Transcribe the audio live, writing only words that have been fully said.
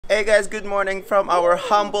Hey guys, good morning from our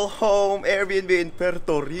humble home Airbnb in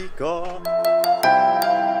Puerto Rico.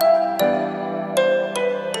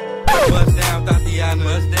 Bust down, Tatiana.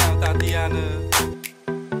 Bust down, Tatiana.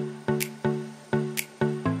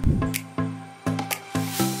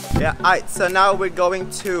 Yeah, alright, so now we're going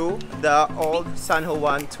to the Old San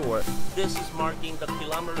Juan Tour. This is marking the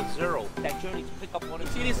kilometer zero, that journey to pick up water.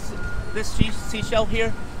 See this seashell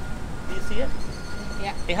here? Do you see it?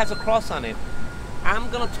 Yeah. It has a cross on it.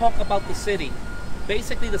 I'm gonna talk about the city.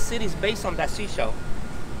 Basically, the city is based on that seashell.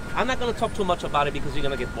 I'm not gonna talk too much about it because you're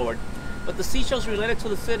gonna get bored. But the seashell is related to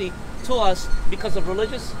the city, to us, because of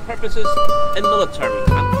religious purposes and military.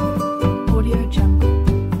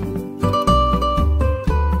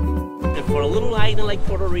 And for a little island like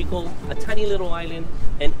Puerto Rico, a tiny little island,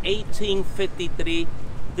 in 1853,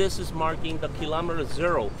 this is marking the kilometer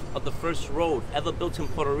zero of the first road ever built in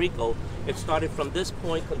Puerto Rico. It started from this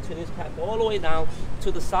point, continues back all the way down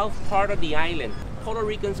to the south part of the island. Puerto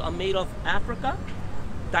Ricans are made of Africa,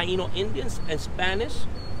 Taino Indians, and Spanish,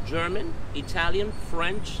 German, Italian,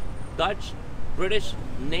 French, Dutch, British,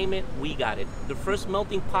 name it, we got it. The first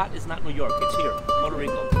melting pot is not New York, it's here, Puerto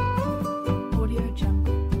Rico.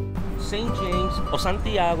 St. James or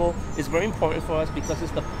Santiago is very important for us because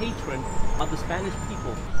it's the patron of the Spanish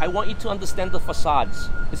people. I want you to understand the facades.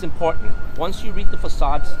 It's important. Once you read the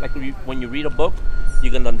facades, like when you read a book,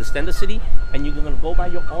 you're going to understand the city, and you're going to go by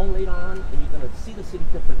your own later on, and you're going to see the city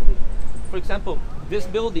differently. For example, this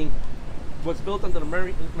building was built under the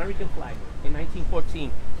American flag in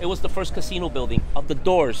 1914. It was the first casino building. Of the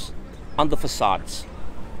doors on the facades,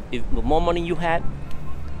 the more money you had,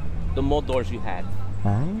 the more doors you had.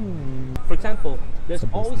 For example, there's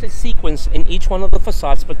always a sequence in each one of the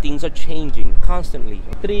facades, but things are changing constantly.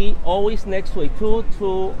 3 always next to a 2,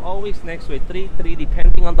 2 always next to a 3, 3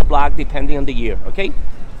 depending on the block, depending on the year. Okay?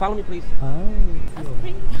 Follow me, please.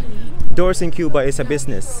 Doors in Cuba is a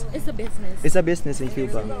business. It's a business. It's a business in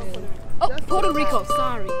Cuba. Oh, Puerto Rico,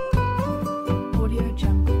 sorry.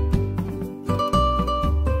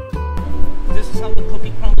 This is how the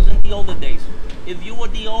cookie crumbles in the older days. If you were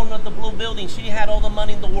the owner of the blue building, she had all the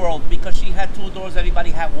money in the world because she had 2 doors, everybody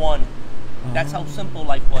had 1. That's how simple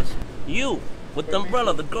life was. You, with the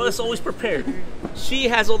umbrella, the girl is always prepared. She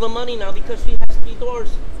has all the money now because she has 3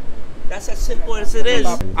 doors. That's as simple as it is.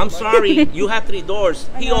 I'm sorry, you have 3 doors.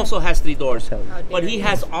 He also has 3 doors, but he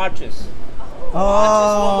has arches.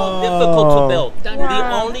 Arches were more difficult to build. The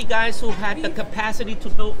only guys who had the capacity to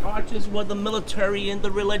build arches were the military and the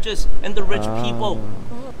religious and the rich people.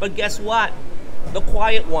 But guess what? The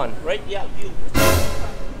quiet one, right? Yeah, you.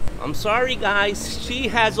 I'm sorry, guys. She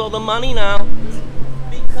has all the money now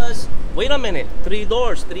because, wait a minute, 3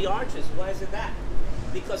 doors, 3 arches. Why is it that?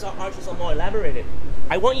 Because our arches are more elaborated.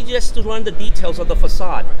 I want you just to learn the details of the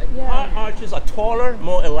facade. Our arches are taller,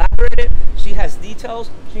 more elaborated. She has details.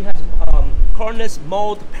 She has cornice,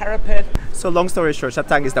 mold, parapet. So long story short,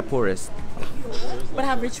 Shatang is the poorest. But I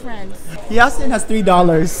have rich friends. Yasin has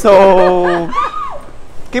 $3, so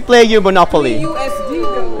keep playing your Monopoly. USD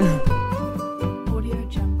though.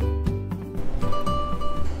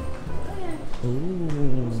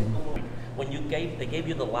 When they gave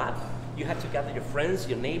you the lot, you had to gather your friends,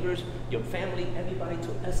 your neighbors, your family, everybody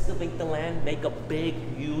to excavate the land, make a big,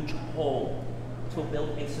 huge hole to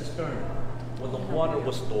build a cistern where the water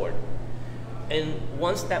was stored. And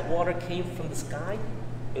once that water came from the sky,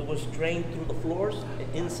 it was drained through the floors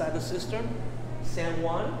and inside the cistern. San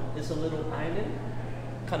Juan is a little island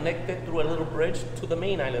connected through a little bridge to the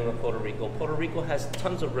main island of Puerto Rico. Puerto Rico has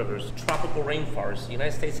tons of rivers, tropical rainforests. The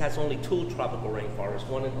United States has only 2 tropical rainforests,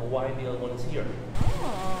 one in Hawaii, the other one is here.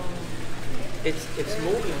 Oh. It's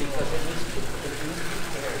moving because it needs to be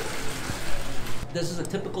repaired. This is a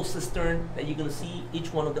typical cistern that you're gonna see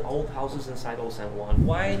each one of the old houses inside Old San Juan.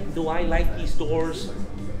 Why do I like these doors?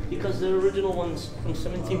 Because they're original ones from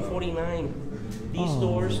 1749. These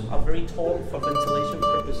doors are very tall for ventilation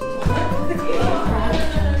purposes.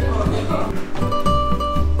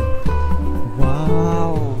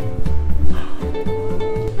 Wow.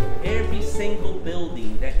 Every single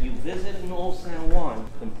building that you visit in Old San Juan,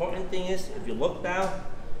 the important thing is, if you look down,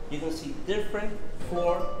 you can see different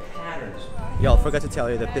floor patterns. Y'all, forgot to tell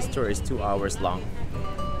you that this tour is 2 hours long.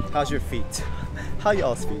 How's your feet? How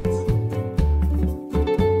y'all's feet?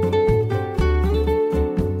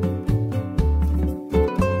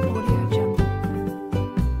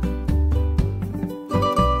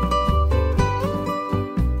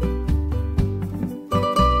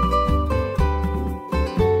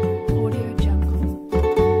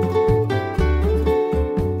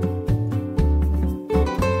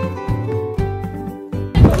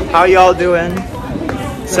 How y'all doing?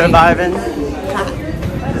 Surviving?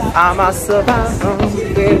 I'm a survivor.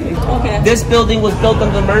 This building was built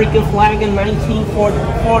under the American flag in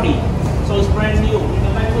 1940, so it's brand new. If I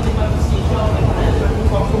really want to see a show, I can't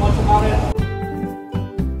talk too much about it.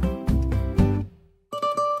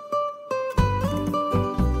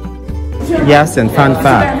 Yes, and fun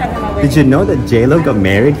fact. Did you know that J-Lo got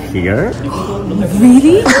married here?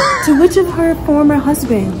 Really? To which of her former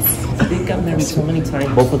husbands? They got married so many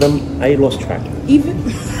times. Both of them, I lost track. Even?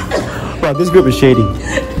 Wow, this group is shady.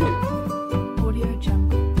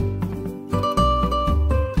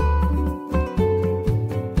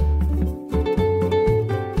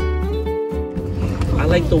 I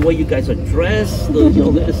like the way you guys are dressed. You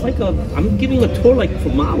know, it's like I'm giving a tour like for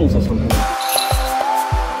models or something.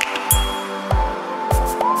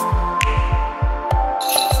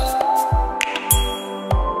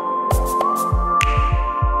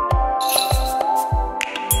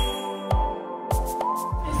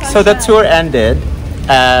 So the tour ended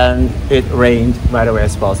and it rained right away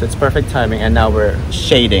as well. So it's perfect timing and now we're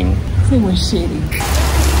shading. Say we're shading.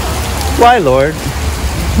 Why, Lord?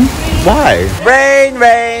 Why? Rain,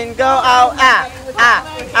 rain, go out,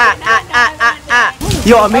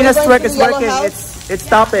 Yo, Amina's twerk is working. It's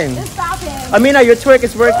stopping. Amina, your twerk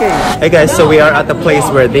is working. Hey guys, so we are at the place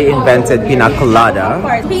where they invented pina colada.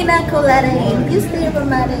 Pina colada infused flavor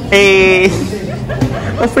money. Hey!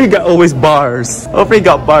 Hopefully got always bars. Hopefully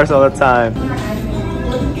got bars all the time.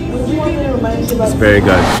 It's very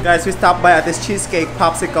good. Guys, we stopped by at this cheesecake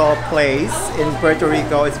popsicle place in Puerto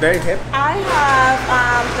Rico. It's very hip. I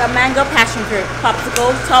have the mango passion fruit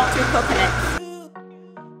popsicle, top 2 coconut.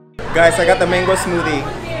 Guys, I got the mango smoothie.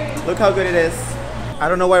 Look how good it is. I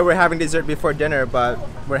don't know why we're having dessert before dinner, but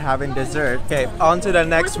we're having dessert. Okay, on to the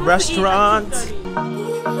next restaurant.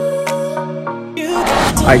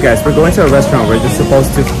 Alright guys, we're going to a restaurant where you're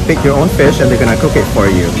supposed to pick your own fish and they're gonna cook it for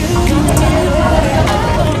you.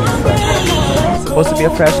 It's supposed to be a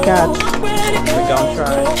fresh catch. We're gonna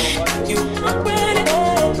try.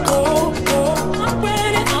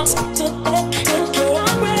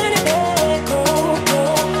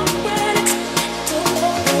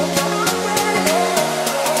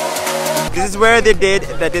 This is where they did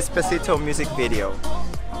the Despacito music video.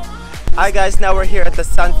 Hi guys, now we're here at the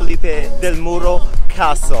San Felipe del Muro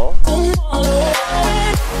Castle.